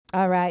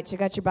All right, you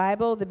got your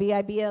Bible, the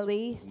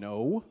Bible?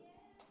 No.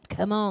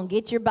 Come on,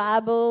 get your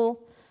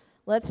Bible.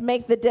 Let's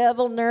make the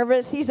devil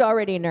nervous. He's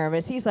already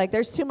nervous. He's like,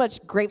 there's too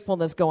much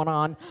gratefulness going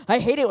on. I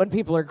hate it when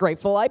people are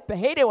grateful. I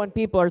hate it when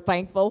people are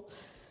thankful.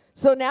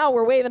 So now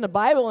we're waving a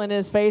Bible in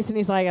his face, and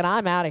he's like, and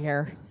I'm out of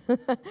here.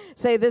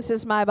 Say, this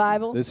is my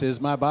Bible. This is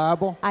my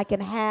Bible. I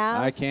can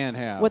have. I can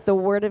have. What the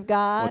Word of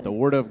God. What the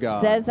Word of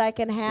God. Says I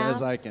can have.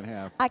 Says I can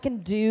have. I can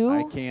do.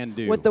 I can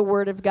do. What the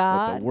Word of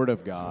God. What the Word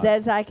of God.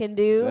 Says I can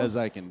do. Says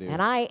I can do.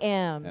 And I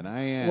am. And I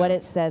am. What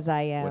it says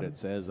I am. What it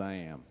says I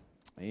am.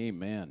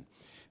 Amen.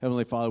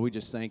 Heavenly Father, we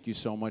just thank you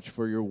so much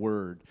for your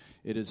Word.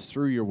 It is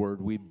through your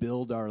Word we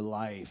build our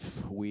life.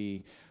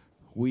 We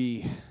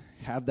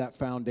have that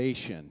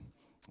foundation.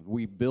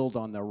 We build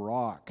on the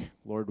rock.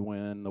 Lord,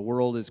 when the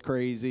world is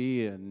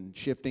crazy and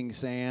shifting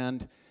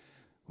sand,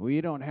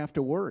 we don't have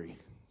to worry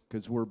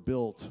because we're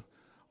built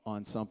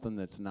on something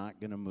that's not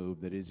going to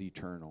move, that is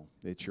eternal.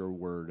 It's your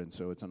word, and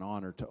so it's an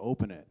honor to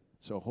open it.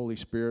 So Holy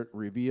Spirit,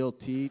 reveal,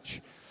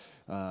 teach,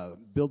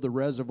 build the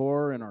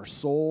reservoir in our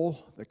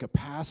soul, the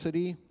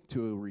capacity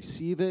to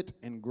receive it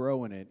and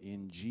grow in it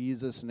in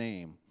Jesus'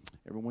 name.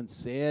 Everyone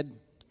said,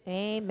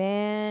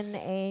 amen,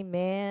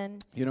 amen.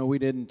 You know, we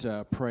didn't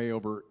pray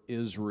over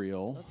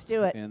Israel. Let's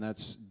do it. And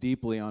that's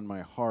deeply on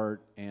my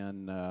heart.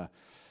 And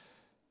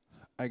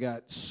I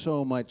got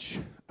so much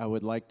I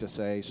would like to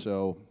say.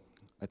 So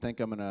I think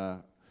I'm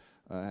going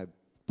to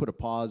put a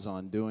pause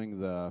on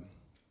doing I'm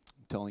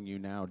telling you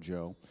now,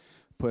 Joe,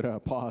 put a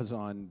pause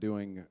on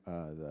doing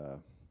the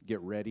get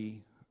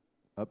ready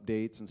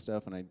updates and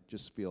stuff. And I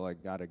just feel I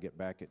got to get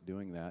back at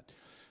doing that.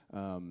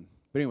 But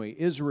anyway,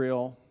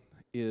 Israel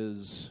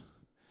is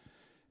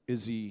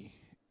the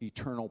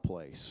eternal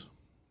place.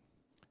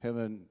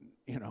 Heaven,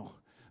 you know,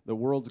 the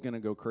world's going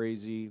to go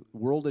crazy.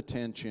 World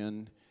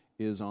attention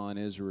is on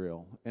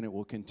Israel, and it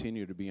will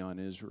continue to be on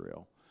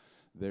Israel.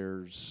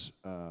 There's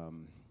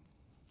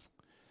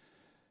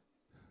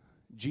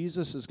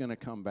Jesus is going to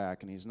come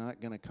back, and he's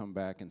not going to come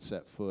back and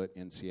set foot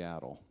in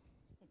Seattle.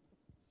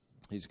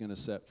 He's going to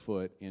set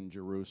foot in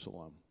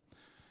Jerusalem.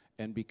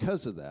 And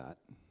because of that,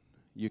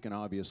 you can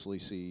obviously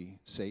see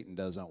Satan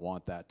doesn't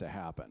want that to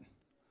happen.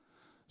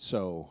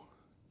 So,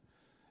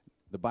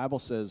 the Bible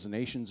says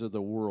nations of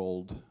the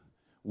world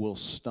will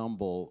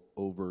stumble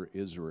over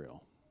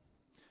Israel.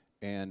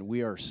 And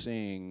we are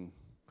seeing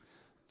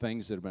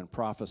things that have been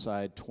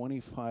prophesied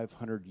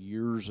 2,500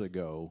 years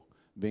ago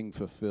being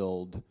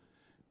fulfilled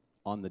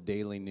on the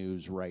daily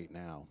news right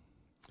now.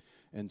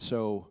 And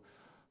so,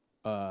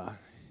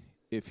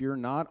 if you're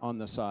not on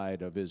the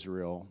side of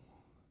Israel,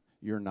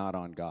 you're not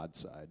on God's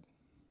side.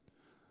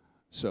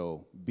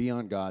 So be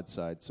on God's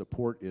side,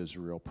 support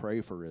Israel, pray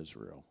for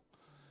Israel.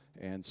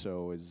 And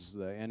so as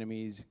the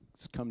enemies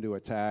come to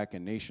attack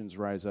and nations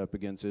rise up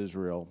against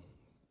Israel,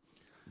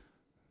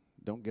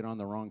 don't get on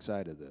the wrong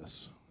side of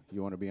this.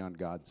 You want to be on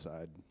God's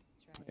side.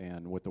 That's right.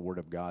 And what the Word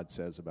of God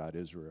says about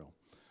Israel.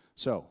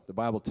 So the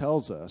Bible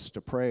tells us to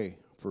pray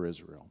for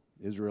Israel.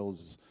 Israel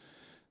is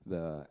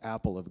the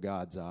apple of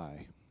God's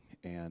eye.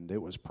 And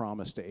it was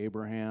promised to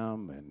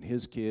Abraham and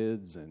his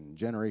kids and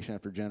generation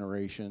after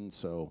generation.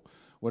 So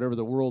whatever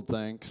the world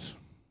thinks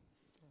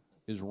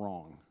is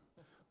wrong.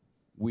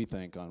 We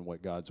think on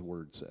what God's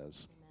word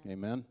says.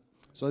 Amen?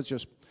 So let's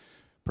just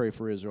pray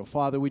for Israel.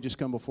 Father, we just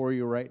come before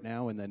you right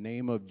now in the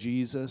name of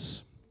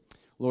Jesus.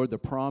 Lord, the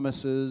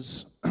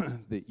promises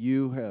that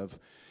you have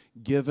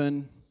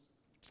given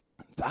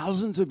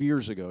thousands of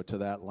years ago to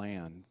that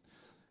land,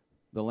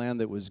 the land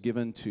that was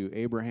given to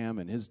Abraham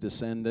and his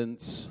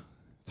descendants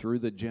through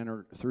the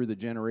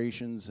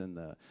generations and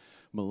the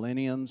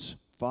millenniums.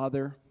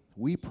 Father,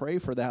 we pray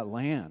for that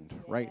land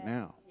right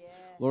now. Yes,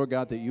 Lord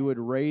God, that you would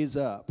raise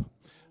up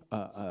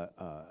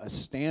a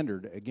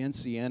standard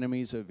against the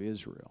enemies of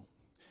Israel.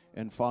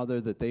 And Father,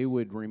 that they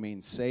would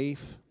remain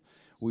safe.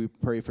 We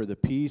pray for the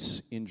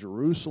peace in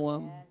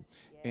Jerusalem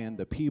and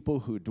the people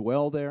who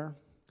dwell there.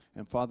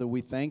 And Father,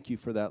 we thank you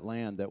for that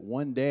land, that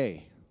one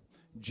day,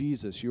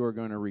 Jesus, you are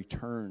going to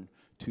return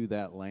to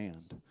that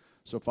land.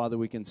 So, Father,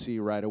 we can see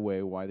right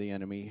away why the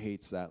enemy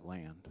hates that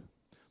land.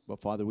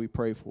 But, Father, we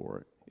pray for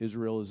it.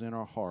 Israel is in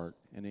our heart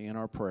and in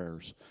our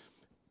prayers.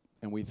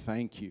 And we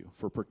thank you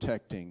for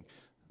protecting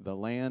the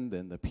land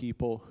and the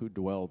people who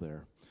dwell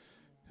there.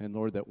 And,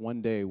 Lord, that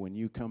one day when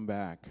you come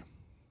back,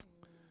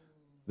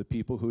 the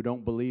people who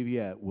don't believe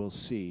yet will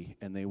see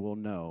and they will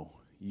know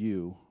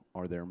you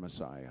are their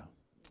Messiah.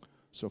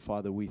 So,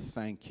 Father, we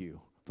thank you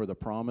for the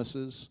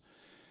promises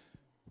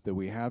that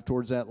we have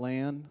towards that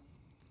land.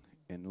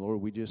 And,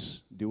 Lord, we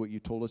just do what you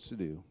told us to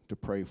do, to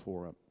pray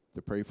for it,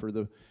 to pray for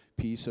the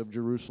peace of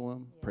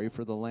Jerusalem, pray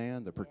for the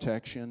land, the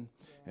protection,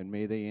 and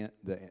may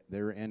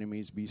their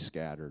enemies be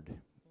scattered.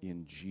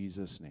 In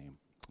Jesus' name,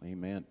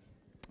 amen.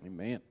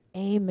 Amen.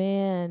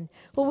 Amen.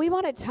 Well, we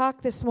want to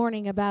talk this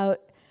morning about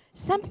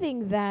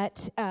something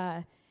that,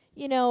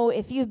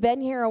 if you've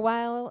been here a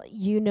while,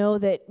 you know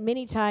that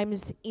many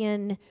times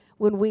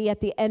when we, at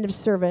the end of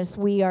service,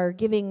 we are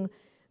giving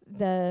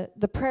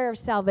the prayer of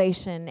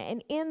salvation.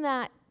 And in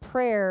that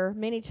prayer,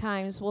 many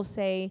times we'll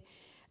say,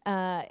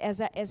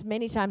 as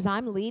many times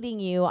I'm leading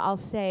you, I'll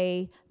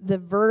say the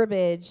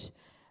verbiage,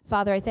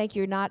 Father, I thank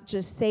you're not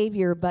just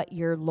Savior, but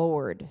you're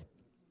Lord.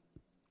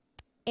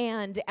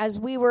 And as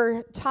we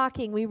were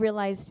talking, we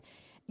realized,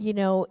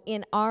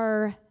 in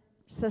our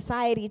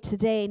society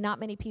today, not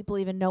many people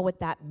even know what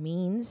that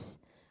means.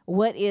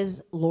 What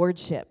is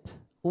lordship?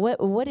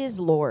 What is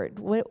Lord?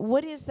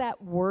 What is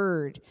that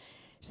word?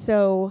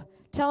 So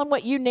tell them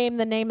what you name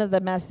the name of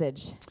the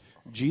message.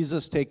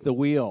 Jesus, take the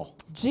wheel.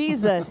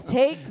 Jesus,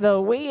 take the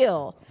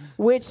wheel,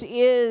 which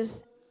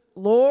is,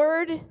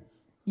 Lord,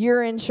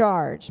 you're in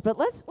charge. But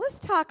let's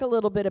talk a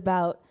little bit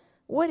about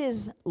what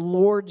is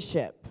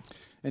lordship.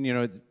 And,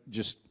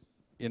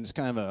 it's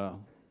kind of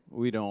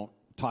we don't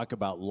talk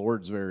about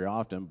lords very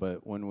often,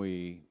 but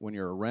when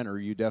you're a renter,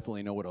 you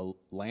definitely know what a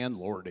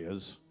landlord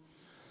is.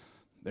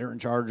 They're in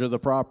charge of the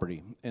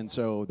property. And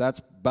so that's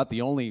about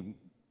the only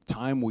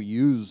time we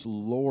use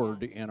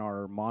Lord in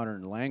our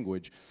modern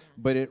language,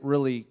 but it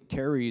really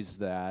carries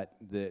that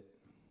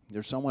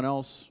there's someone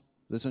else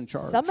that's in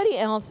charge. Somebody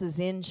else is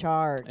in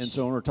charge. And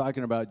so when we're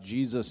talking about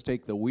Jesus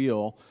take the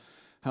wheel,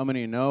 how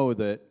many know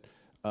that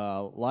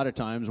a lot of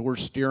times we're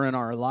steering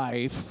our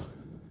life,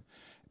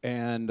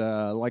 and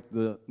like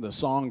the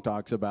song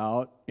talks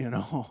about,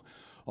 all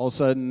of a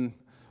sudden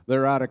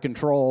they're out of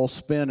control,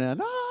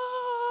 spinning,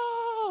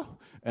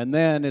 and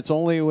then it's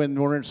only when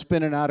we're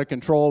spinning out of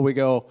control we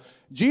go,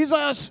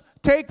 Jesus,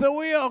 take the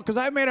wheel, because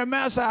I made a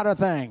mess out of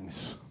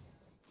things.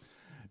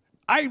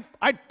 I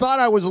thought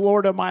I was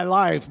Lord of my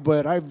life,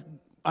 but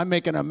I'm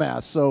making a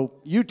mess. So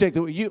you take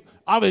the wheel.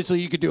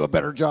 Obviously, you could do a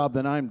better job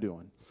than I'm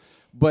doing.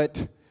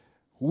 But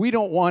we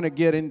don't want to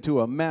get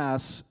into a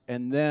mess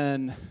and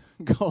then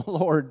go,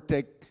 Lord,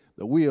 take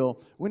the wheel.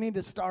 We need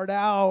to start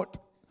out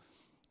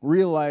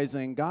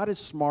realizing God is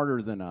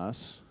smarter than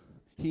us.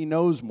 He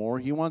knows more.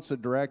 He wants to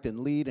direct and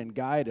lead and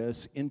guide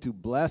us into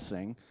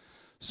blessing.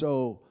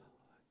 So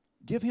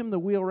give him the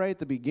wheel right at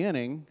the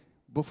beginning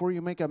before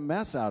you make a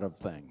mess out of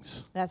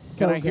things. That's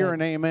so good. Can I hear good.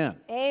 an amen?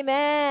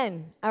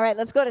 Amen. All right,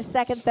 let's go to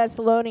 2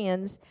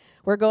 Thessalonians.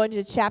 We're going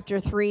to chapter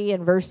 3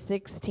 and verse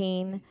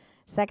 16.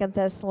 2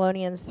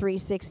 Thessalonians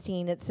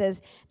 3:16. It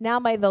says, "Now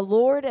may the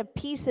Lord of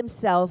peace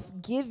himself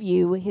give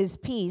you his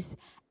peace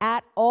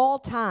at all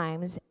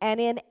times and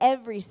in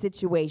every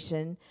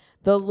situation.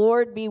 The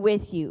Lord be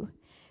with you."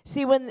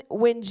 See,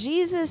 when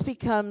Jesus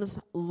becomes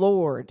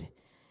Lord,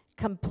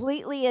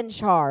 completely in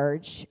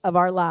charge of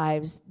our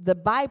lives, the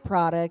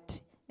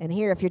byproduct, and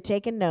here, if you're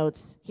taking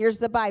notes, here's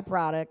the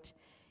byproduct,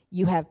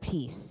 you have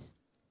peace.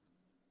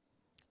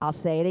 I'll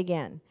say it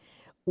again.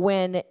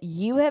 When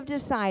you have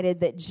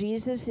decided that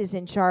Jesus is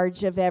in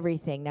charge of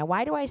everything. Now,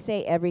 why do I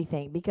say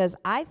everything? Because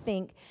I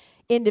think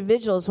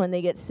individuals, when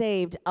they get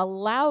saved,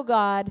 allow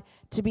God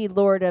to be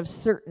Lord of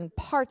certain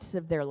parts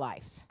of their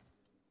life.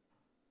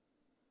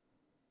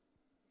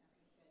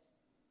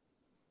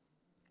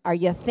 Are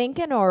you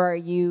thinking, or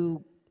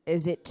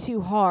is it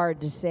too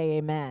hard to say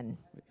amen?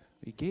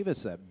 He gave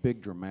us that big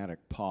dramatic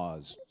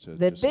pause.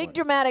 The big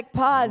dramatic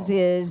pause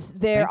is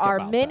there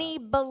are many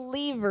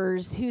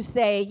believers who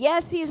say,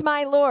 yes, he's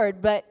my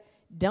Lord, but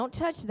don't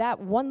touch that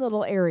one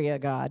little area,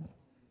 God.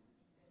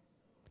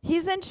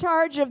 He's in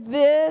charge of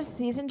this.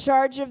 He's in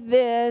charge of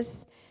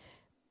this.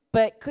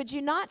 But could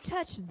you not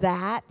touch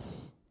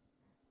that?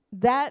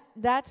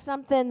 That's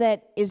something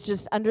that is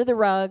just under the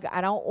rug.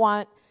 I don't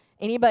want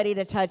anybody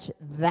to touch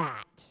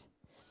that.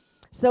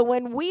 So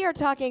when we are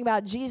talking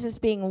about Jesus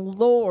being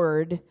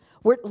Lord,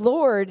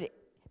 Lord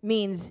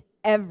means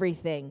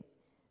everything.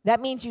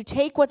 That means you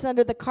take what's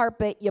under the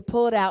carpet, you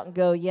pull it out and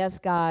go, yes,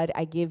 God,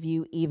 I give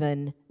you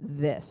even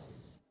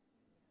this.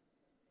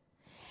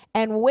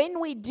 And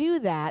when we do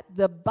that,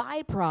 the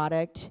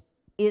byproduct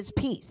is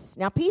peace.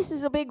 Now, peace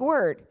is a big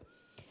word.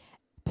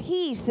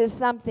 Peace is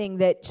something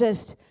that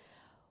just,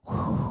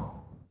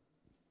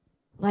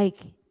 like,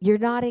 you're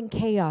not in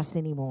chaos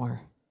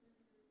anymore.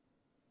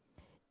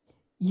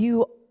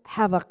 You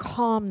have a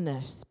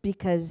calmness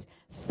because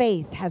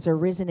faith has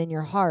arisen in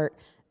your heart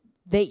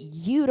that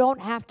you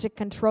don't have to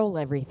control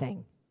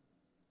everything.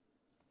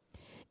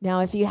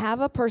 Now, if you have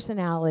a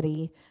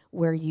personality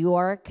where you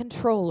are a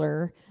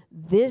controller,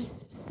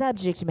 this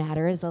subject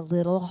matter is a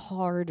little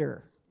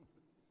harder.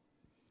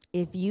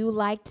 If you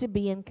like to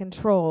be in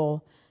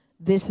control,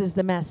 this is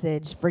the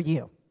message for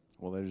you.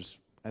 Well,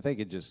 I think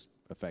it just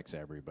affects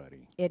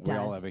everybody. It does.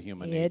 We all have a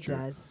human nature. It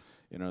does.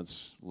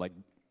 It's like,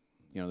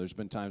 there's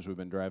been times we've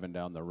been driving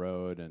down the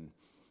road, and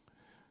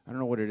I don't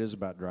know what it is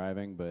about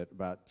driving, but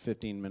about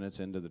 15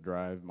 minutes into the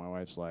drive, my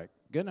wife's like,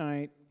 "Good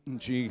night,"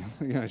 and she's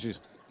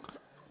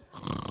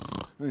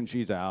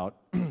out,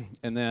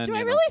 and then. Do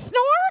I really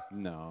snore?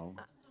 No.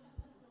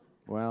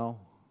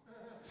 Well,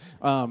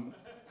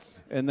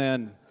 and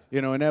then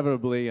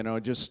inevitably,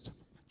 just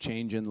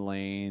changing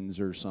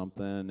lanes or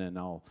something, and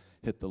I'll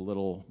hit the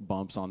little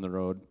bumps on the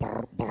road.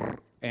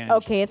 And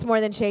okay, it's more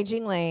than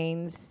changing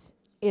lanes.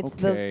 It's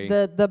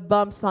the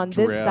bumps on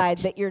this side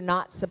that you're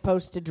not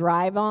supposed to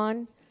drive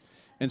on.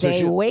 And so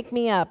they wake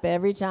me up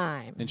every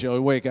time. And she'll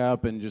wake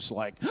up and just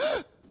like,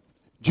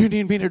 "Do you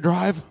need me to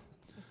drive?"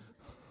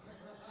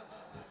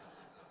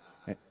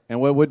 And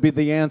what would be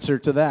the answer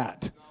to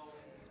that?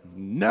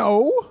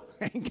 No.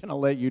 I ain't going to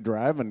let you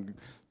drive and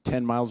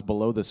 10 miles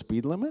below the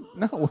speed limit?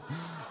 No.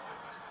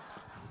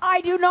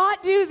 I do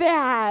not do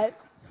that.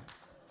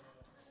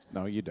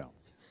 No, you don't.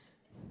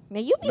 Now,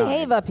 you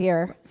behave up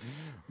here.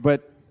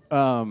 But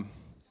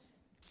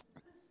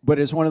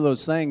it's one of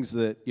those things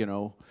that,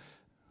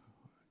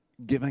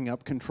 giving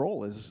up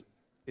control is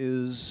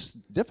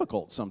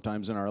difficult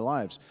sometimes in our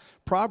lives.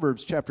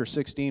 Proverbs chapter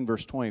 16,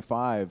 verse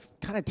 25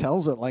 kind of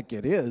tells it like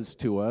it is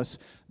to us.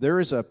 There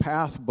is a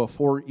path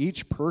before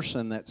each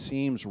person that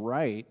seems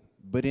right,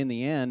 but in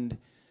the end,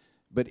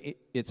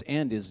 its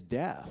end is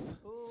death.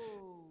 Ooh.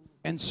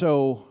 And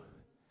so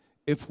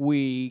if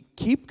we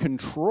keep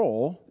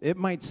control, it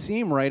might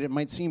seem right, it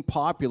might seem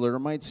popular, it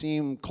might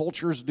seem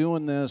culture's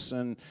doing this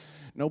and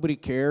nobody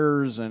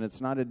cares and it's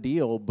not a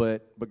deal,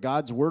 but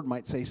God's word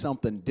might say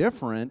something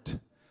different.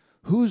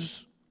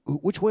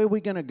 Which way are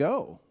we going to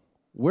go?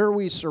 Where are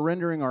we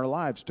surrendering our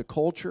lives? To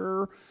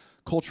cultural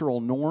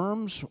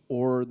norms,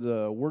 or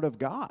the word of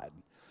God?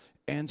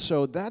 And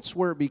so that's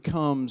where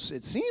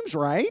it seems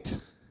right,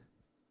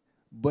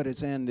 but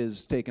its end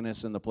is taking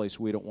us in the place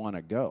we don't want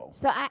to go.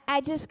 So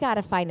I just got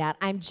to find out.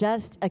 I'm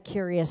just a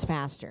curious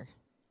pastor.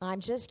 I'm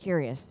just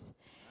curious.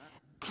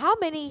 How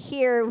many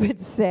here would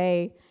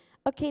say,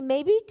 okay,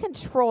 maybe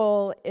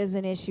control is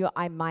an issue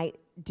I might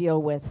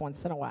deal with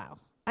once in a while?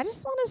 I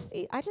just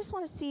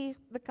want to see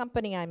the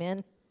company I'm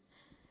in.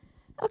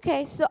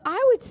 Okay, so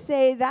I would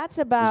say that's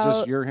about... Is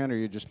this your hand, or are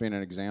you just being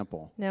an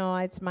example? No,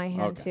 it's my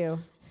hand too.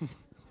 Can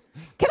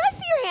I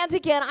see your hands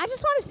again? I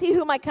just want to see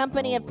who my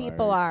company of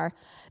people are.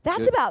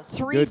 That's about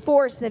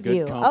 3/4 of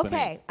you. Company.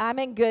 Okay, I'm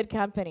in good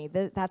company.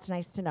 That's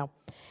nice to know.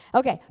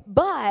 Okay,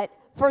 but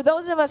for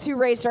those of us who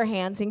raised our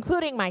hands,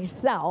 including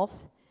myself,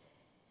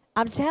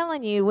 I'm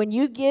telling you, when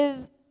you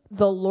give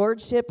the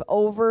lordship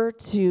over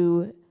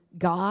to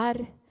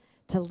God,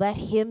 to let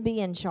him be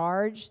in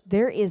charge,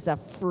 there is a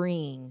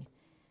freeing.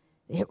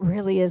 It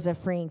really is a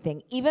freeing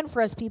thing. Even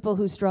for us people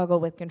who struggle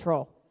with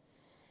control.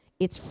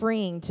 It's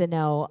freeing to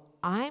know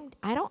I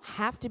don't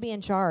have to be in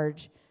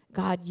charge.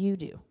 God, you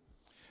do.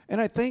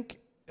 And I think,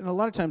 and a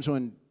lot of times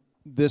when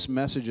this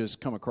message has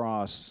come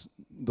across,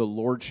 the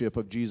lordship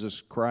of Jesus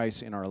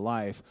Christ in our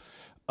life,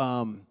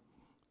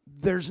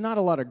 there's not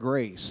a lot of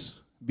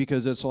grace,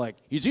 because it's like,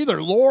 he's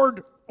either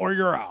Lord or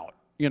you're out,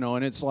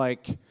 and it's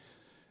like...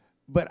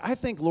 But I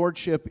think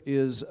lordship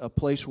is a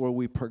place where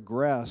we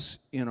progress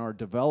in our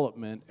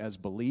development as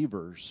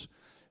believers,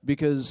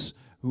 because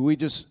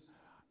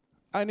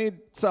I need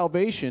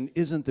salvation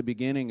isn't the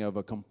beginning of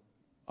a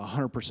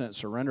 100%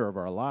 surrender of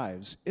our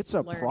lives. It's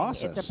a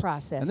process. It's a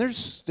process. And there's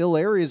still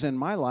areas in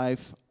my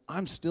life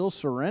I'm still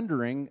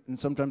surrendering, and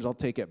sometimes I'll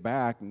take it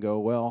back and go,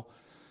 well,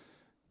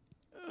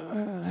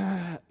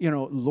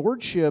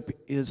 lordship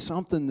is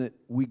something that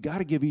we got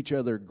to give each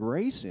other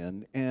grace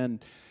in,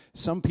 and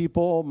some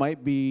people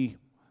might be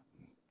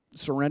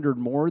surrendered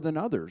more than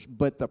others,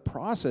 but the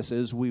process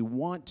is we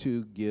want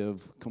to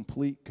give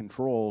complete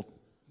control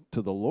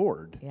to the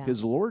Lord,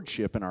 his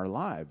lordship in our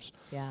lives.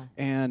 Yeah.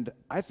 And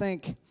I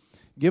think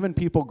giving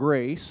people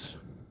grace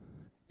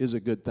is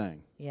a good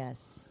thing.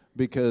 Yes.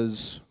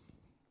 Because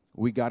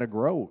we got to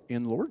grow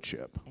in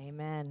lordship.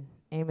 Amen.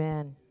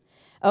 Amen.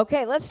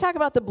 Okay, let's talk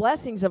about the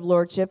blessings of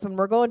lordship, and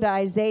we're going to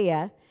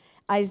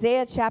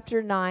Isaiah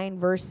chapter 9,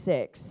 verse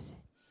 6.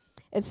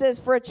 It says,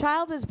 "For a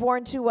child is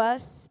born to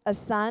us, a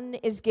son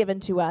is given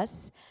to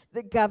us.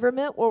 The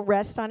government will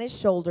rest on his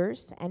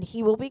shoulders, and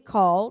he will be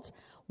called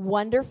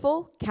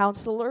Wonderful,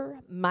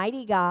 Counselor,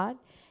 Mighty God,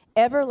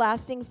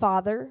 Everlasting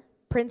Father,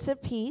 Prince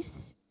of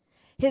Peace.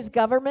 His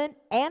government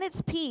and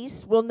its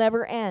peace will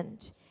never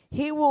end.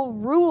 He will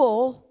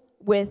rule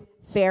with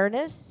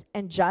fairness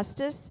and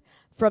justice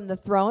from the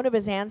throne of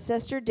his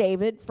ancestor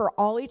David for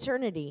all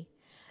eternity.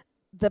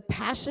 The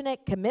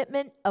passionate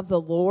commitment of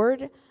the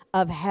Lord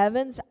of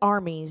heaven's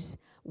armies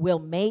will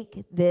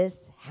make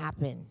this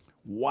happen."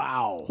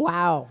 Wow.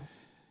 Wow.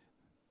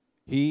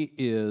 He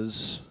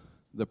is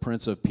the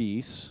Prince of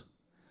Peace.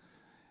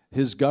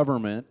 His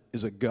government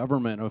is a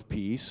government of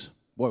peace.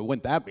 Boy,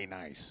 wouldn't that be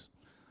nice?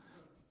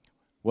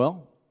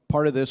 Well,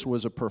 part of this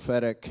was a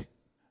prophetic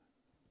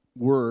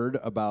word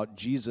about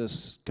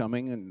Jesus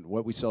coming, and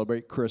what we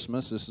celebrate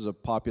Christmas. This is a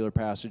popular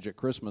passage at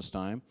Christmas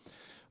time.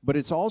 But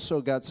it's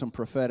also got some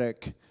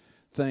prophetic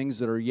things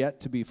that are yet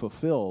to be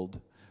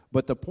fulfilled.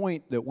 But the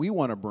point that we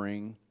want to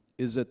bring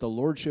is that the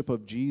lordship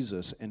of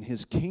Jesus and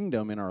his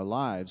kingdom in our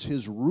lives,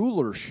 his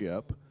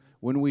rulership,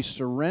 when we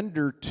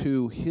surrender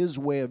to his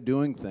way of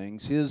doing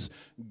things, his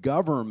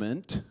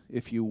government,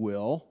 if you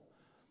will,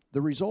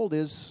 the result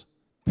is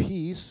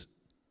peace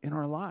in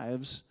our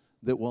lives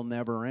that will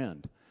never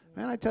end.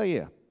 And I tell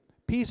you,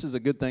 peace is a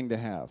good thing to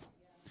have,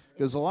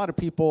 because a lot of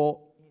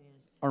people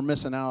are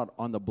missing out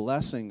on the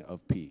blessing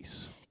of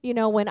peace. You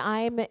know, when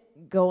I'm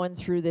going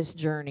through this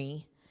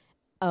journey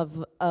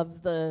of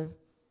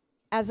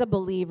as a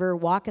believer,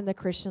 walking the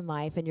Christian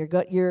life,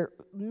 and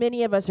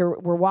many of us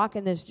we're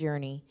walking this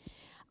journey.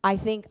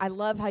 I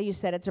love how you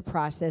said it's a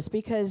process,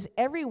 because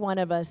every one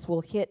of us will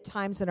hit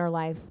times in our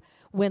life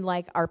when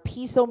like our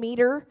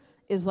peace-o-meter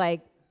is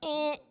like,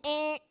 eh.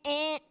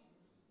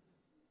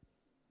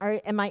 Are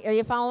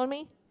you following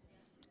me?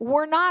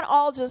 We're not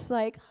all just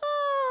like,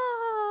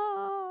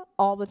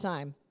 all the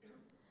time.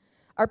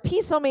 Our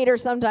peace-o-meter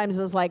sometimes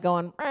is like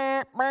going,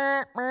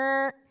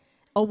 a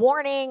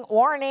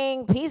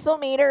warning,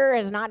 peace-o-meter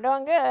is not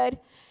doing good.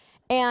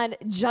 And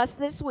just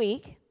this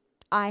week,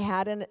 I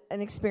had an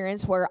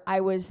experience where I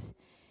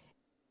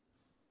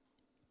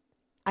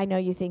know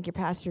you think your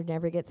pastor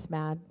never gets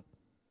mad,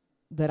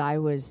 but I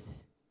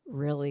was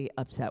really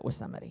upset with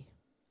somebody.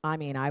 I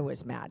mean, I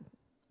was mad.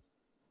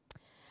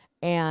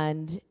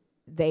 And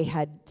they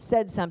had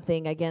said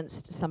something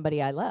against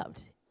somebody I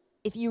loved.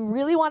 If you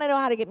really want to know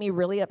how to get me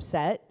really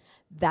upset,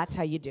 that's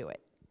how you do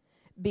it.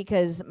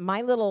 Because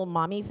my little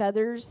mommy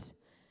feathers,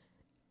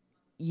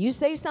 you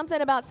say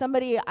something about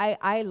somebody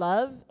I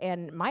love,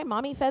 and my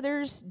mommy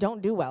feathers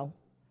don't do well.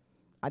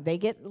 They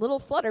get a little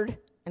fluttered,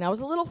 and I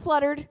was a little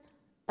fluttered.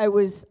 I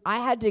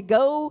had to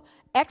go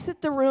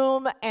exit the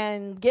room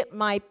and get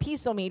my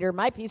peace-o-meter.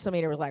 My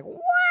peace-o-meter was like, wah,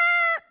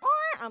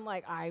 wah. I'm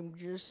like,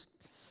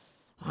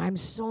 I'm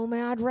so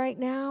mad right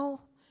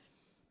now.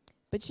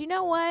 But you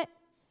know what?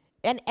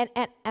 And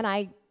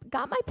I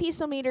got my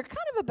peace-o-meter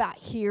kind of about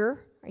here.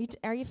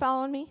 Are you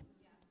following me?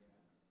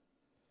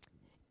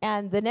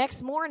 And the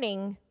next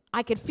morning,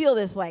 I could feel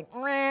this like,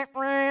 rah,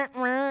 rah,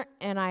 rah,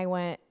 and I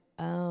went,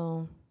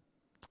 oh,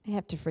 I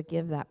have to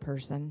forgive that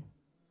person.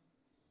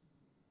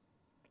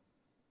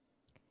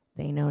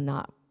 They know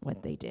not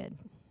what they did.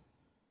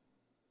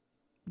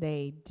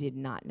 They did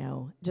not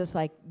know. Just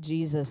like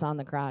Jesus on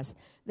the cross,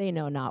 they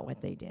know not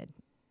what they did.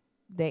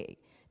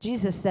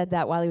 Jesus said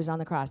that while he was on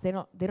the cross. They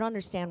don't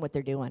understand what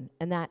they're doing.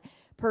 And that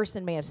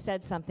person may have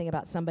said something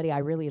about somebody I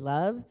really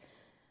love,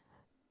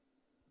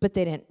 but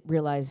they didn't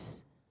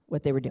realize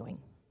what they were doing.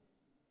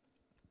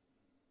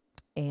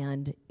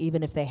 And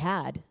even if they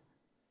had,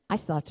 I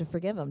still have to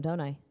forgive them, don't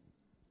I?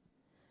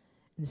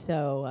 And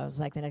so I was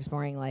like the next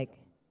morning, like,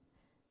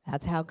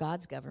 that's how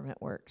God's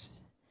government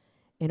works.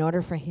 In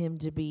order for him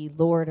to be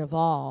Lord of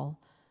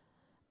all,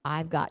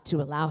 I've got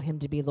to allow him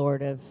to be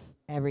Lord of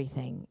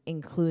everything,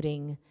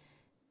 including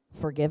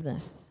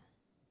forgiveness.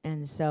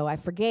 And so I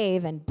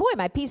forgave, and boy,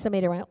 my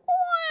peace-o-meter went, wow.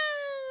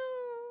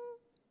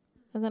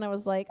 And then I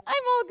was like, I'm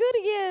all good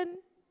again.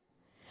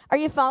 Are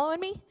you following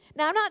me?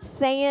 Now, I'm not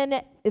saying,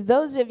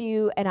 those of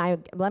you,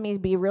 and let me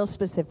be real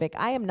specific,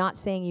 I am not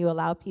saying you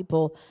allow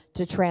people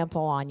to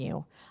trample on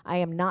you. I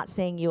am not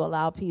saying you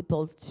allow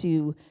people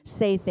to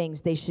say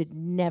things they should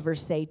never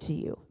say to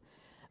you.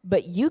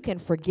 But you can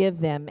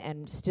forgive them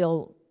and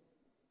still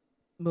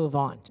move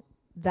on.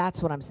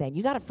 That's what I'm saying.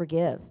 You got to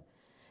forgive.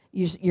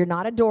 You're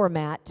not a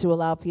doormat to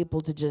allow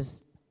people to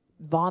just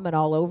vomit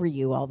all over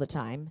you all the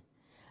time.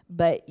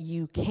 But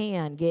you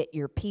can get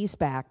your peace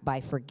back by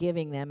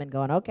forgiving them and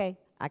going, okay,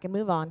 I can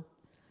move on.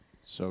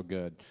 So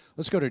good.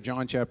 Let's go to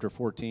John chapter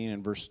 14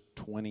 and verse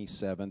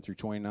 27 through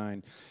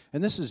 29.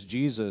 And this is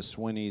Jesus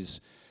when he's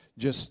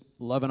just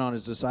loving on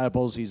his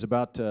disciples. He's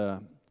about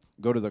to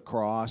go to the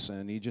cross,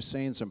 and he's just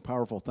saying some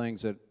powerful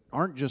things that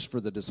aren't just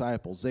for the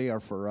disciples. They are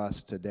for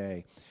us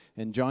today.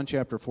 In John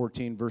chapter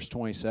 14, verse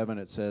 27,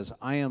 it says,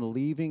 I am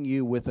leaving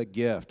you with a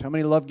gift. How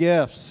many love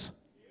gifts?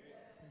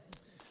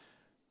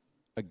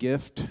 A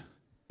gift,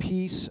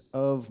 peace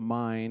of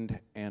mind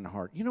and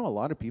heart. You know, a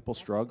lot of people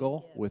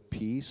struggle with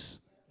peace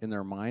in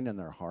their mind and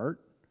their heart.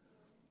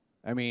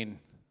 I mean,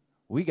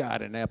 we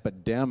got an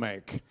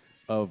epidemic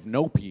of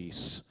no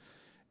peace.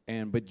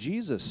 But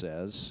Jesus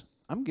says,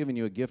 I'm giving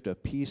you a gift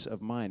of peace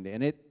of mind,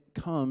 and it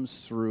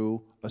comes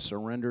through a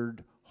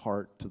surrendered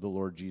heart to the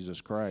Lord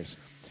Jesus Christ.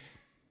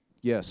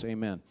 Yes,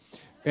 amen.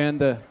 And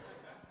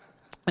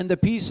the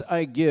peace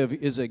I give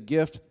is a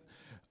gift,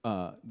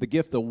 the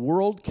gift the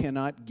world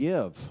cannot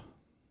give.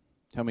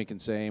 How many can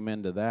say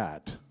amen to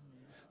that?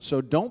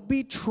 So don't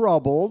be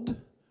troubled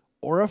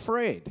or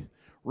afraid.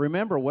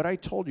 Remember what I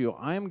told you.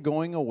 I am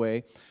going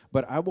away,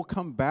 but I will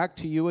come back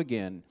to you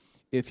again.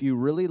 If you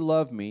really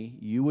love me,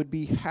 you would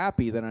be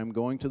happy that I'm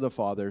going to the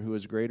Father who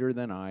is greater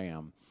than I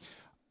am.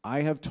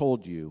 I have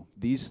told you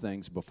these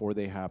things before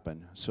they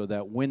happen, so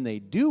that when they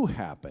do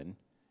happen,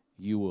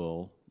 you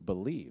will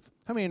believe.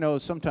 How many know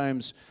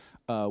sometimes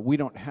we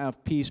don't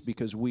have peace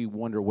because we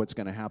wonder what's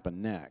going to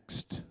happen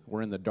next?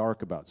 We're in the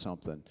dark about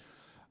something.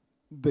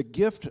 The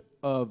gift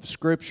of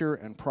Scripture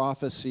and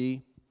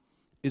prophecy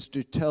is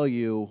to tell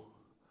you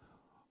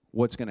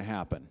what's going to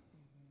happen.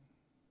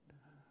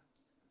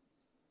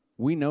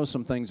 We know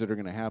some things that are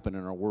going to happen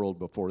in our world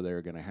before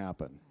they're going to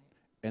happen.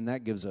 And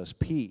that gives us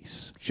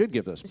peace, should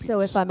give us peace.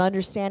 So if I'm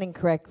understanding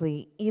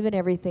correctly, even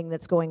everything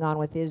that's going on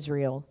with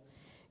Israel,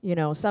 you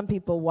know, some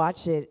people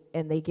watch it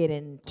and they get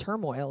in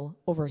turmoil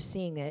over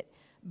seeing it,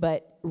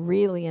 but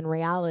really in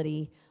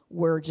reality,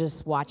 we're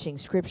just watching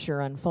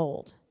Scripture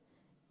unfold.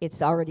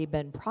 It's already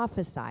been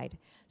prophesied.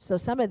 So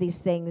some of these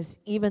things,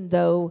 even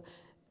though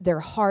they're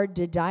hard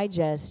to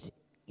digest,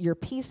 your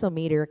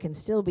peace-o-meter can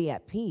still be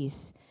at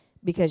peace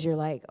because you're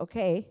like,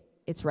 okay,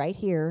 it's right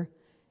here.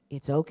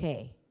 It's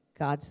okay.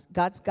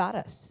 God's got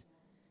us.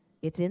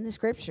 It's in the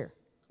Scripture.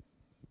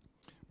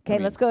 Okay,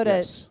 let's go to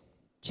yes.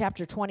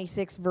 chapter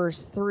 26,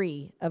 verse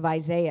 3 of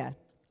Isaiah.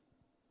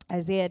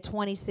 Isaiah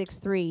 26,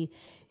 3.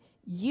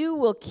 You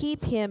will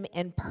keep him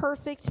in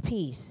perfect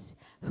peace,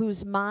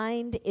 whose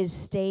mind is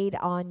stayed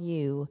on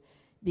you,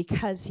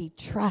 because he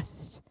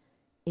trusts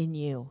in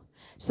you.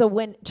 So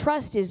when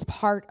trust is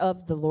part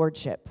of the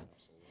lordship,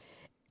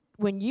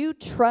 when you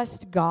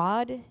trust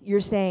God, you're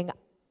saying,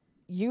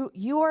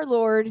 you are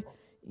Lord,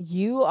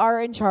 you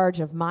are in charge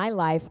of my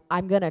life.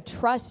 I'm going to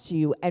trust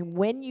you. And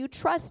when you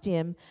trust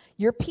him,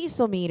 your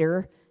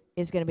peace-o-meter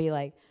is going to be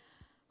like,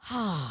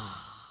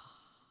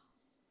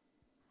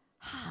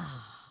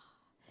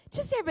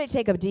 Just everybody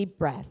take a deep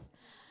breath.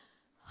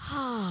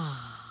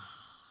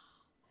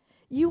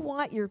 You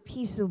want your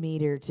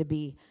peace-o-meter to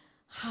be,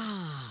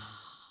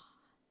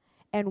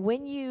 And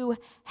when you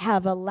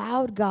have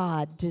allowed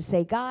God to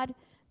say, God,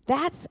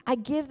 I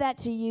give that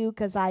to you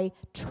because I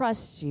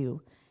trust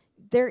you.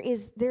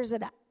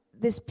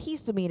 This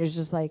peace-o-meter is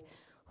just like.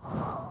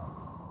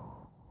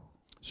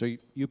 So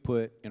you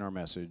put in our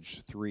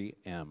message 3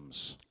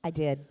 M's. I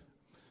did.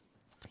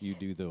 You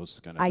do those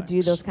kind of things. I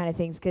do those kind of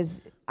things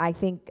because I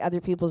think other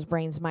people's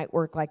brains might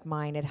work like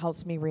mine. It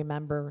helps me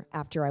remember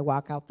after I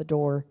walk out the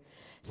door.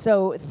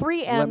 So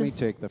 3 M's. Let me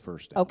take the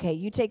first M. Okay,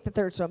 you take the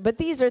third one. But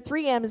these are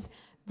 3 M's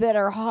that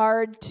are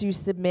hard to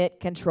submit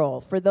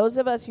control. For those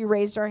of us who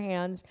raised our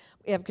hands,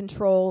 we have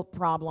control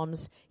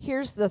problems.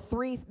 Here's the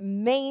 3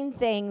 main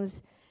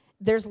things.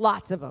 There's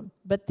lots of them.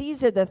 But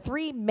these are the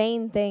 3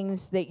 main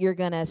things that you're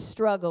going to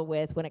struggle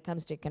with when it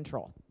comes to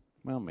control.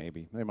 Well,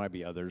 maybe. There might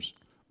be others.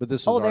 But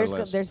this is our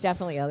list. There's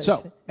definitely others.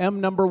 So,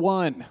 M number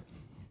 1,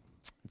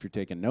 if you're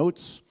taking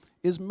notes,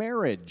 is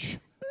marriage.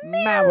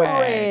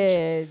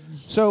 Marriage.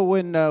 So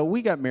when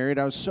we got married,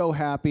 I was so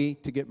happy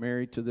to get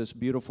married to this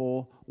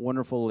beautiful,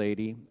 wonderful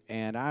lady,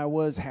 and I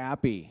was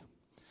happy.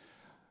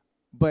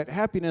 But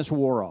happiness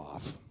wore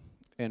off,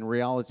 and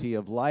reality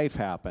of life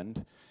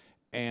happened,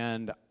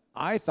 and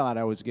I thought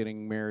I was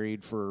getting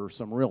married for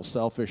some real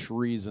selfish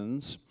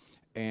reasons,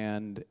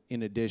 and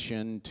in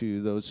addition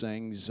to those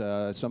things,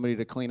 somebody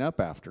to clean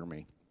up after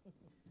me.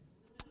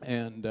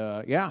 And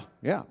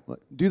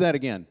do that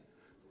again.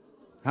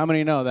 How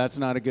many know that's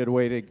not a good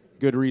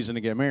reason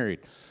to get married?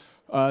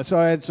 So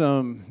I had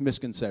some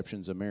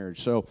misconceptions of marriage.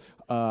 So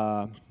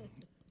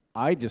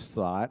I just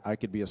thought I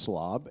could be a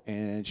slob,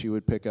 and she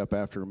would pick up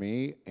after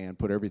me and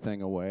put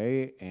everything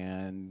away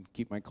and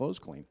keep my clothes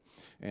clean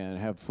and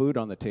have food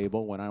on the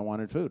table when I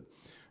wanted food.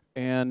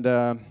 And,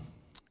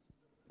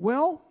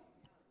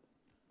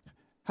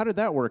 how did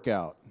that work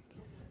out?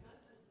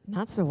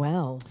 Not so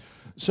well.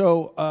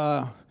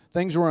 So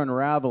things were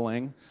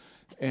unraveling,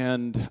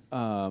 and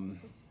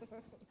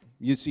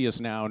you see us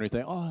now and you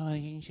think,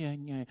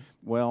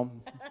 well,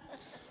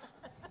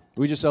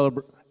 we just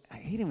celebrate. I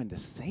hate even to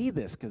say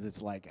this because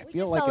it's like I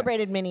feel like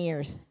celebrated many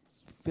years.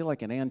 Feel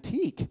like an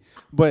antique,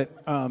 but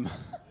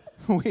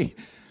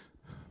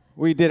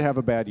we did have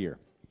a bad year.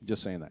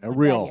 Just saying that, a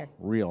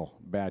real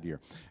bad year.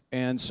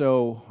 And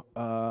so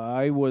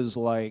I was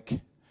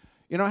like,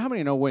 how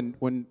many know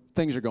when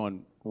things are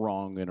going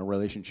wrong in a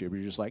relationship,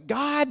 you're just like,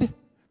 God,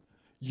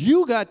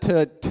 you got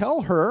to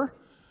tell her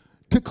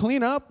to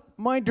clean up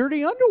my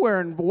dirty underwear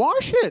and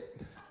wash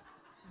it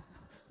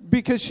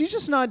because she's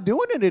just not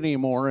doing it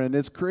anymore, and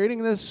it's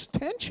creating this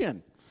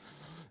tension.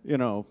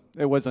 It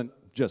wasn't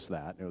just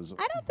that. It was.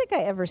 I don't think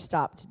I ever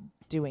stopped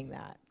doing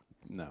that.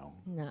 No.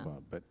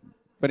 But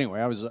anyway,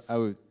 I was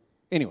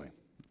anyway.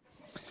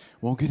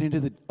 Won't get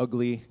into the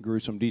ugly,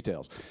 gruesome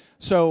details.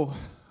 So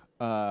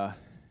I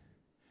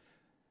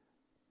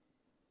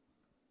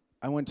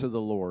went to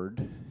the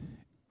Lord,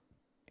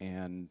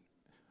 and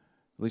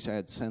at least I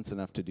had sense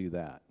enough to do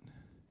that.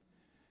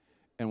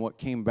 And what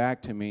came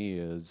back to me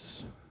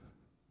is,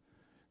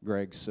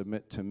 Greg,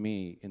 submit to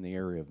me in the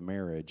area of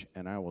marriage,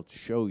 and I will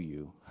show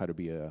you how to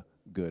be a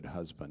good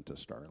husband to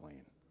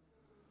Starlene.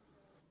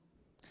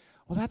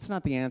 Well, that's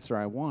not the answer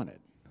I wanted.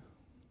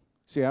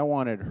 See, I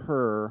wanted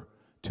her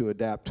to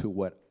adapt to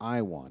what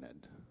I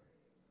wanted.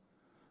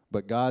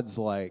 But God's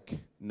like,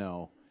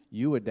 no,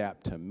 you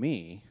adapt to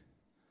me,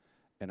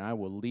 and I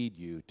will lead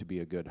you to be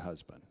a good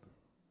husband.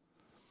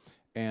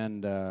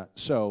 And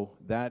so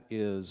that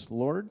is,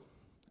 Lord,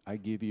 I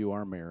give you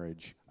our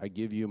marriage. I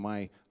give you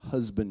my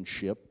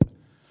husbandship,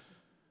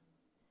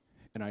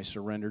 and I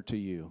surrender to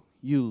you.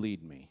 You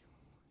lead me.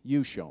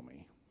 You show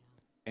me.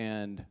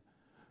 And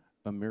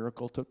a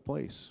miracle took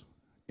place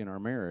in our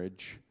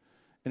marriage,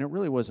 and it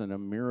really wasn't a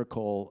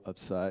miracle of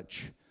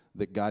such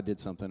that God did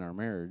something in our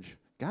marriage.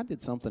 God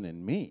did something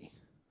in me.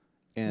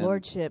 And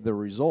Lordship. The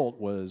result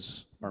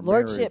was our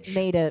Lordship marriage.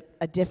 made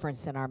a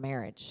difference in our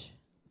marriage,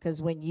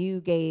 because when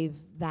you gave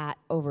that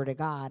over to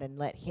God and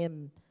let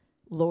him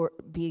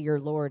be your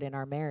Lord in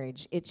our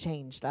marriage, it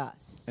changed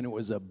us. And it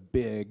was a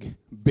big,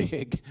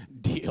 big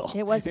deal.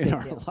 It was a in big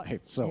our deal. life.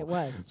 So It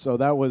was. So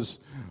that was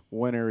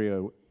one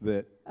area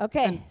that.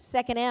 Okay,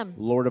 second M.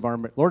 Lord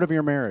of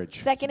your marriage.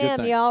 Second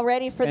M. You all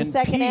ready for the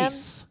second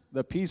peace, M?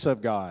 The peace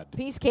of God.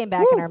 Peace came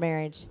back in our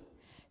marriage.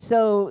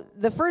 So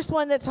the first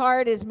one that's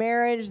hard is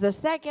marriage. The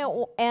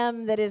second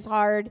M that is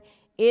hard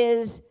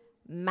is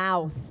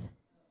mouth.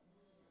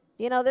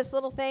 You know this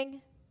little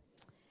thing?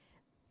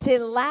 To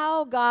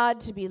allow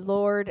God to be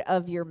Lord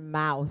of your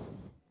mouth.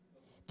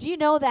 Do you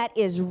know that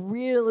is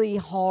really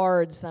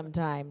hard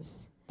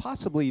sometimes?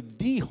 Possibly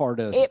the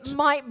hardest. It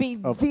might be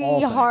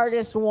the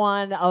hardest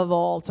one of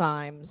all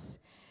times.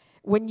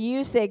 When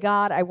you say,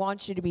 God, I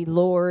want you to be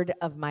Lord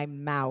of my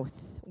mouth,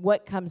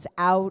 what comes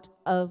out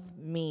of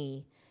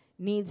me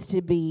needs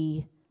to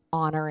be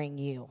honoring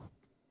you.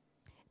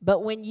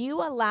 But when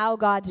you allow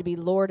God to be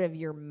Lord of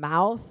your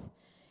mouth,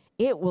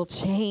 it will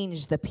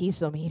change the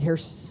peace-o-meter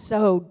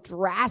so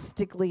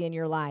drastically in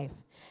your life.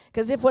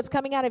 Because if what's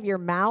coming out of your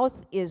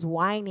mouth is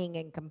whining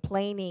and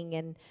complaining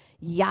and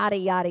yada,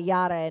 yada,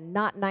 yada, and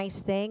not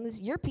nice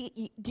things,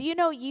 do you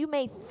know you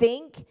may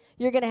think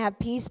you're going to have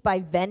peace by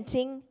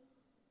venting,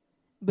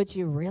 but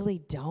you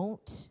really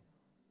don't?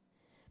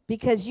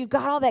 Because you've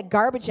got all that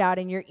garbage out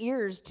and your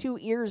ears, 2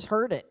 ears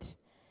heard it.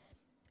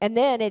 And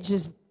then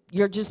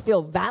you just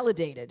feel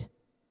validated.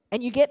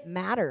 And you get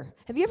madder.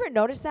 Have you ever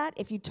noticed that?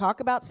 If you talk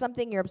about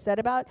something you're upset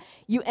about,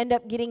 you end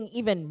up getting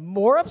even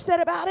more upset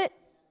about it?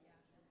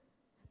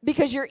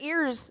 Because your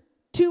ears,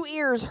 2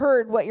 ears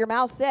heard what your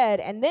mouth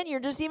said, and then you're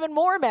just even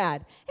more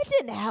mad. It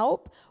didn't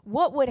help.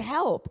 What would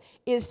help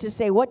is to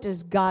say, what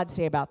does God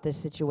say about this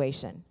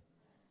situation?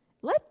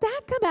 Let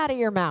that come out of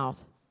your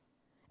mouth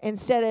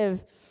instead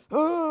of,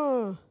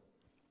 oh,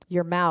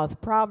 your mouth.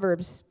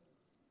 Proverbs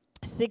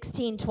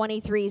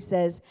 16:23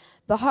 says,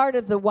 the heart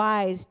of the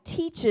wise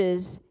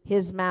teaches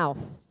his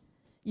mouth.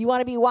 You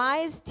want to be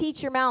wise?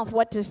 Teach your mouth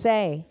what to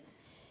say.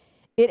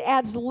 It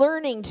adds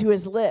learning to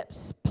his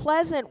lips.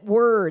 Pleasant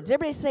words.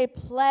 Everybody say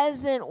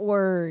pleasant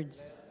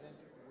words.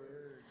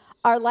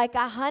 Are like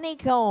a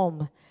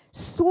honeycomb.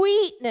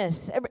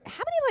 Sweetness. How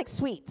many like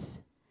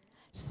sweets?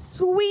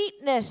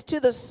 Sweetness to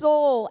the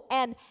soul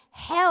and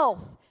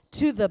health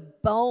to the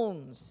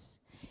bones.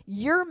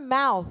 Your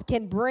mouth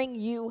can bring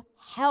you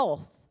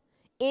health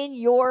in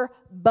your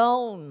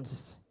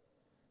bones.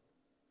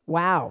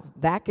 Wow,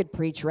 that could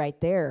preach right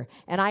there.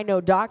 And I know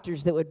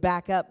doctors that would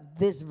back up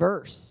this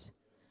verse.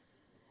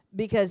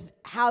 Because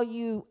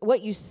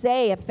what you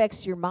say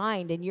affects your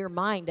mind, and your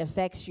mind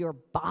affects your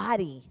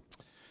body.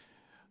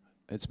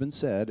 It's been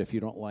said, if you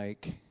don't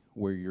like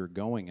where you're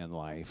going in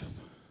life,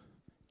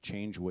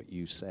 change what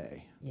you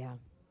say. Yeah.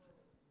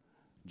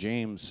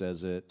 James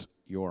says it,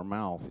 your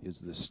mouth is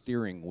the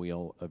steering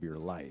wheel of your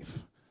life.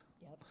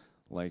 Yep.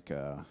 Like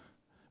a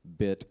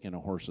bit in a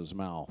horse's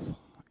mouth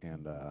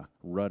and a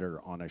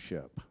rudder on a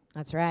ship.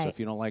 That's right. So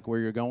if you don't like where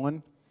you're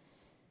going,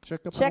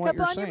 check up on what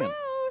you're your saying. Mouth.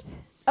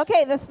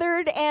 Okay, the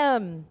third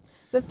M.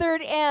 The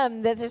third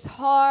M that is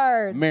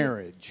hard.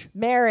 Marriage.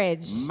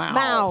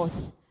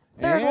 Mouth.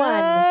 Third and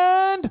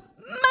one.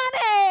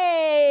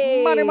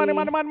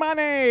 Money.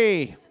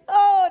 Money.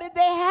 Oh, did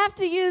they have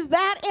to use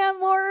that M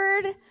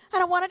word? I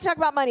don't want to talk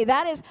about money.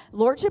 That is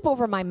lordship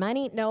over my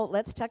money. No,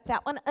 let's tuck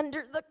that one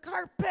under the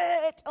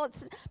carpet.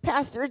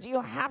 Pastor, do you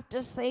have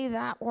to say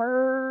that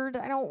word?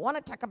 I don't want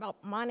to talk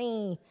about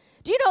money.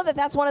 Do you know that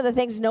that's one of the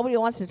things nobody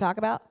wants to talk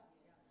about?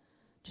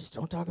 Just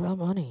don't talk about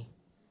money.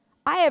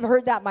 I have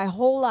heard that my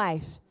whole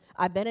life.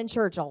 I've been in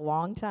church a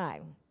long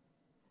time.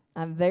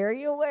 I'm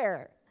very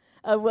aware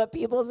of what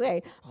people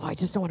say. Oh, I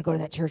just don't want to go to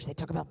that church. They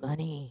talk about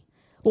money.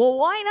 Well,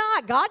 why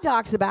not? God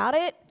talks about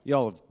it.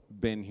 Y'all have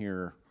been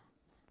here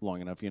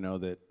long enough, you know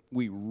that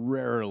we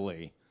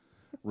rarely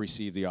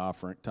receive the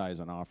tithes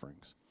and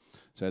offerings.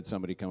 So I had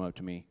somebody come up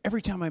to me,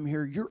 every time I'm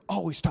here, you're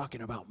always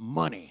talking about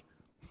money.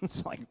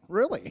 It's like,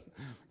 really?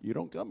 You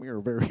don't come here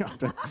very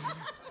often.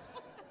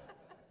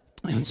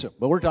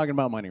 But we're talking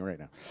about money right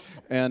now.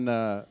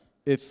 And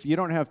if you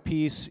don't have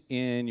peace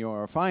in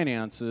your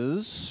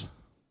finances,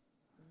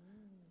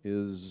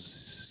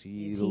 is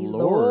he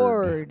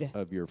Lord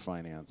of your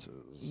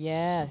finances?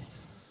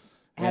 Yes.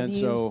 Have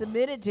you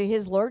submitted to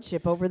his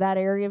lordship over that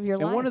area of your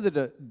life? And one of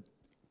the,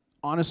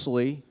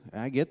 honestly,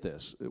 I get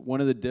this,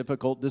 one of the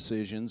difficult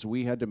decisions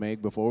we had to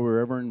make before we were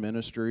ever in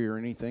ministry or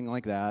anything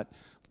like that,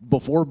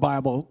 before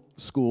Bible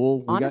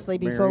school, honestly,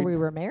 before we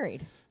were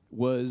married,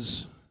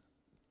 was,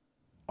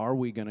 are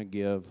we going to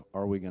give?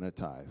 Are we going to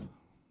tithe?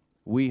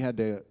 We had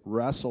to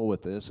wrestle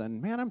with this,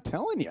 and man, I'm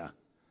telling you,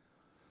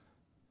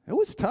 it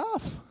was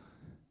tough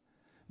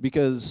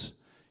because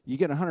you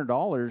get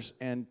 $100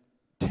 and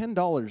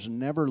 $10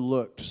 never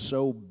looked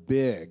so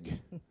big.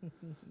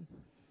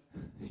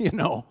 You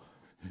know,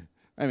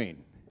 I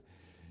mean,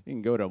 you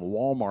can go to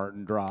Walmart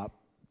and drop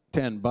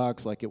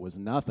 $10 like it was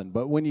nothing,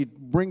 but when you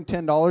bring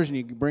 $10 and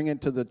you bring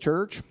it to the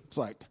church, it's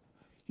like,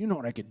 you know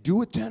what I could do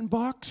with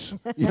 $10?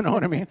 You know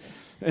what I mean?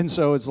 And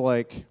so it's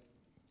like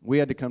we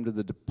had to come to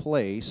the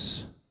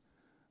place,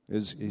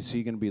 is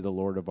he going to be the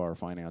Lord of our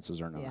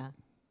finances or not? Yeah.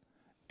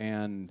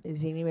 And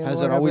has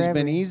it always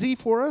been easy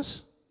for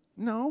us?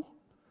 No.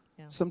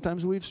 Yeah.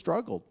 Sometimes we've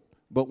struggled.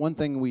 But one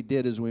thing we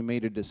did is we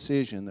made a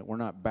decision that we're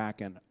not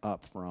backing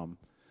up from.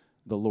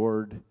 The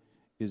Lord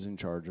is in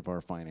charge of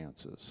our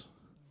finances.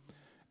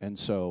 And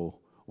so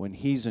when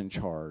he's in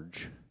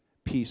charge,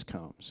 peace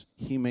comes.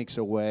 He makes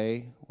a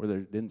way where there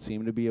didn't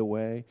seem to be a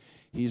way.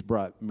 He's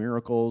brought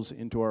miracles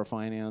into our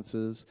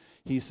finances.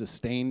 He's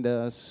sustained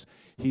us.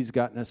 He's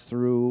gotten us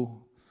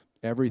through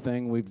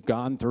everything we've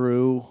gone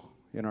through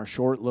in our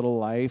short little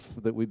life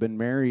that we've been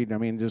married. I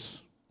mean,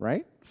 just,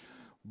 right?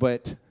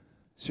 But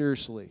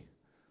seriously,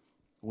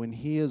 when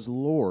He is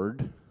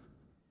Lord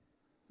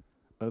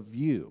of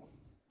you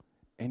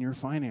and your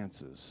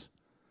finances,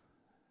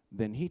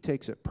 then He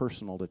takes it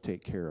personal to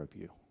take care of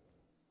you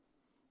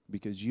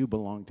because you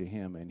belong to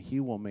Him, and He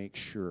will make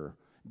sure.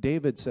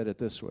 David said it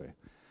this way,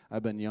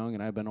 I've been young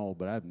and I've been old,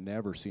 but I've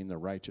never seen the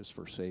righteous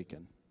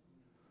forsaken.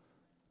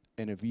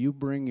 And if you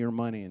bring your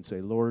money and say,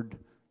 Lord,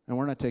 and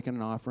we're not taking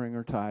an offering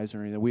or tithes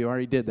or anything, we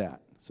already did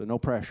that, so no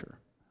pressure,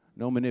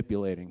 no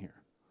manipulating here.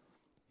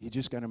 You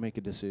just got to make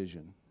a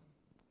decision.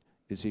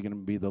 Is He going to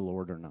be the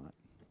Lord or not?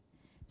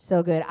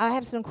 So good. I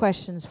have some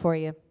questions for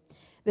you.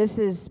 This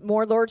is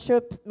more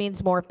lordship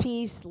means more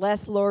peace.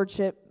 Less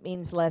lordship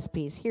means less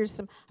peace.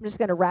 I'm just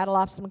going to rattle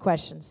off some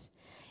questions.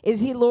 Is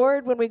He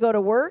Lord when we go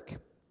to work?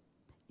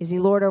 Is He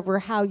Lord over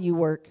how you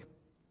work?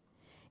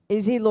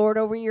 Is He Lord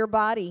over your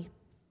body?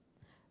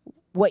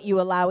 What you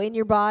allow in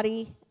your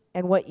body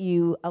and what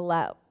you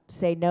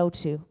say no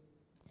to?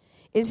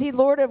 Is He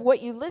Lord of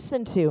what you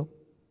listen to?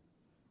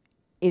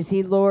 Is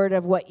He Lord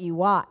of what you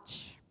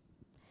watch?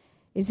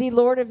 Is He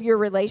Lord of your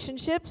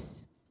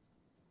relationships?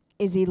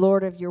 Is He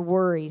Lord of your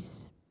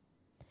worries?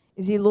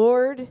 Is He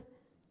Lord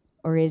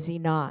or is He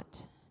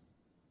not?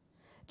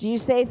 Do you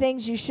say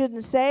things you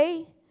shouldn't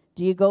say?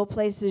 Do you go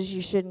places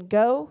you shouldn't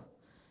go?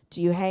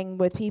 Do you hang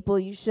with people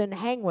you shouldn't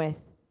hang with?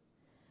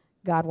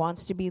 God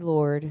wants to be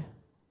Lord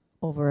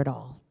over it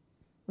all.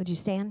 Would you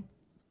stand?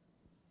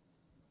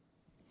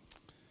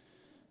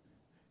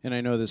 And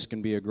I know this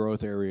can be a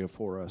growth area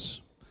for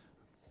us,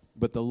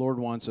 but the Lord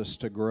wants us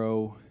to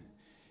grow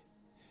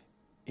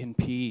in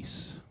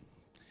peace.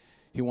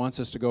 He wants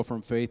us to go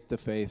from faith to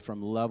faith,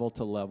 from level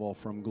to level,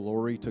 from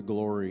glory to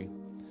glory.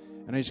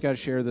 And I just got to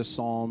share this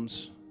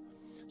Psalms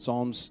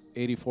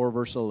 84,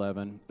 verse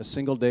 11. A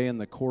single day in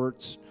the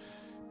courts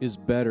is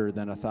better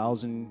than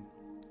 1,000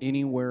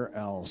 anywhere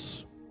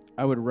else.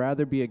 I would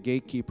rather be a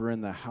gatekeeper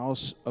in the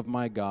house of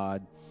my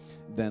God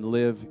than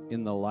live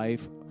in the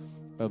life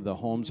of the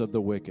homes of the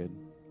wicked.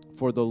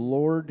 For the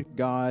Lord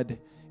God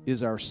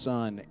is our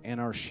sun and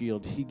our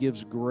shield. He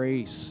gives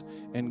grace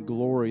and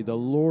glory. The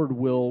Lord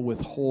will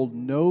withhold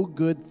no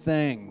good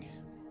thing.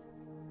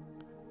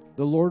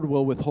 The Lord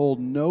will withhold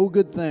no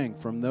good thing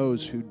from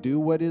those who do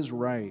what is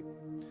right.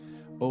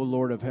 O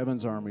Lord of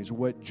heaven's armies,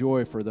 what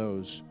joy for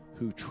those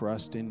who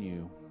trust in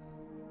you.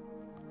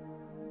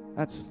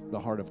 That's the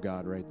heart of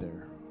God right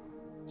there.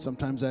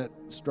 Sometimes that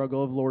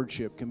struggle of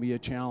lordship can be a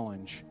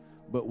challenge,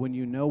 but when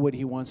you know what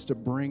He wants to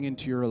bring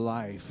into your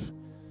life,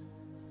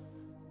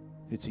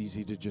 it's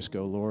easy to just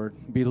go, Lord,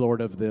 be Lord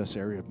of this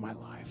area of my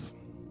life.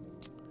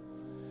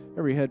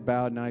 Every head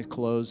bowed and eyes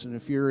closed, and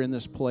if you're in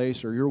this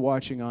place or you're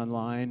watching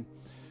online,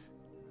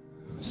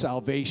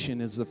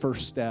 salvation is the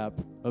first step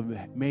of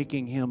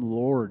making Him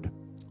Lord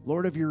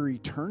of your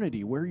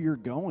eternity, where you're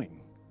going.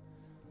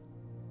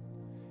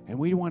 And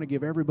we want to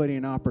give everybody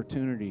an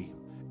opportunity.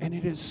 And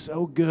it is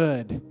so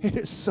good. It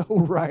is so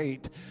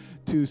right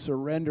to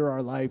surrender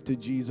our life to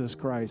Jesus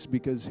Christ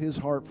because His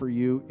heart for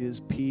you is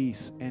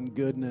peace and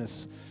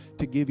goodness,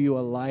 to give you a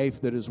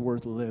life that is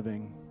worth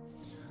living.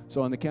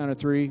 So on the count of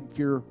three, if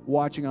you're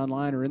watching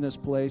online or in this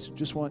place,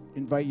 just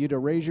invite you to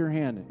raise your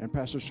hand, and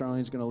Pastor Starlene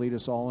is going to lead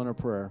us all in a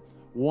prayer.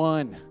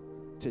 1,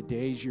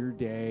 today's your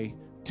day.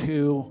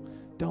 2,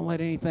 don't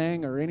let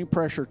anything or any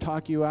pressure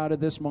talk you out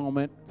of this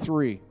moment.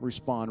 3,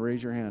 respond.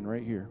 Raise your hand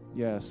right here.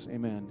 Yes,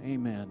 amen,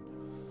 amen.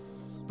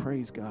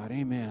 Praise God,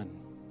 amen.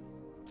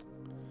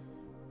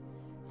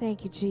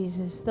 Thank you,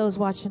 Jesus. Those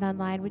watching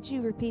online, would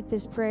you repeat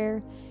this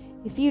prayer?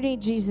 If you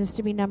need Jesus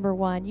to be number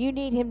one, you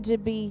need Him to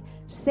be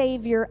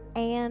Savior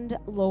and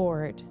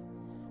Lord,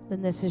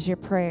 then this is your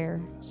prayer.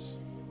 Yes.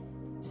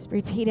 Just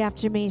repeat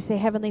after me. Say,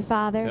 Heavenly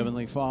Father.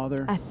 Heavenly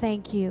Father, I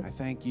thank you. I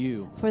thank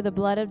you for the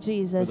blood of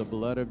Jesus. For the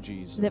blood of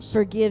Jesus. That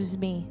forgives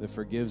me. That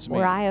forgives me.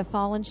 Where I have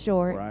fallen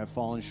short. Where I have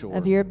fallen short.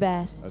 Of your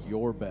best. Of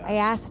your best. I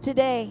ask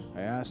today.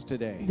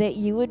 That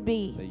you would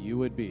be. That you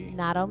would be.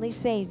 Not only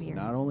Savior.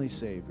 Not only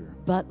Savior.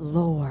 But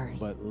Lord.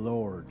 But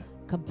Lord.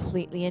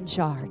 Completely in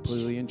charge.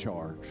 Completely in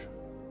charge.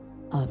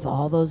 Of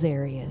all those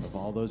areas.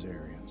 Of all those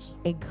areas.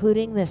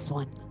 Including this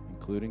one.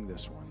 Including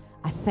this one.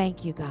 I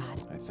thank you,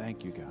 God. I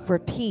thank you, God. For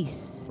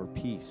peace. For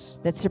peace.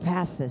 That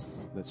surpasses.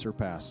 That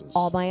surpasses.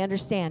 All my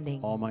understanding.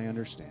 All my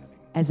understanding.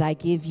 As I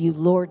give you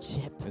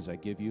lordship. As I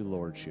give you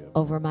lordship.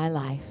 Over my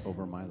life.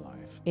 Over my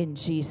life. In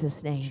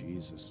Jesus' name. In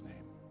Jesus'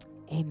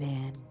 name.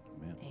 Amen.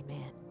 Amen.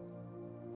 Amen.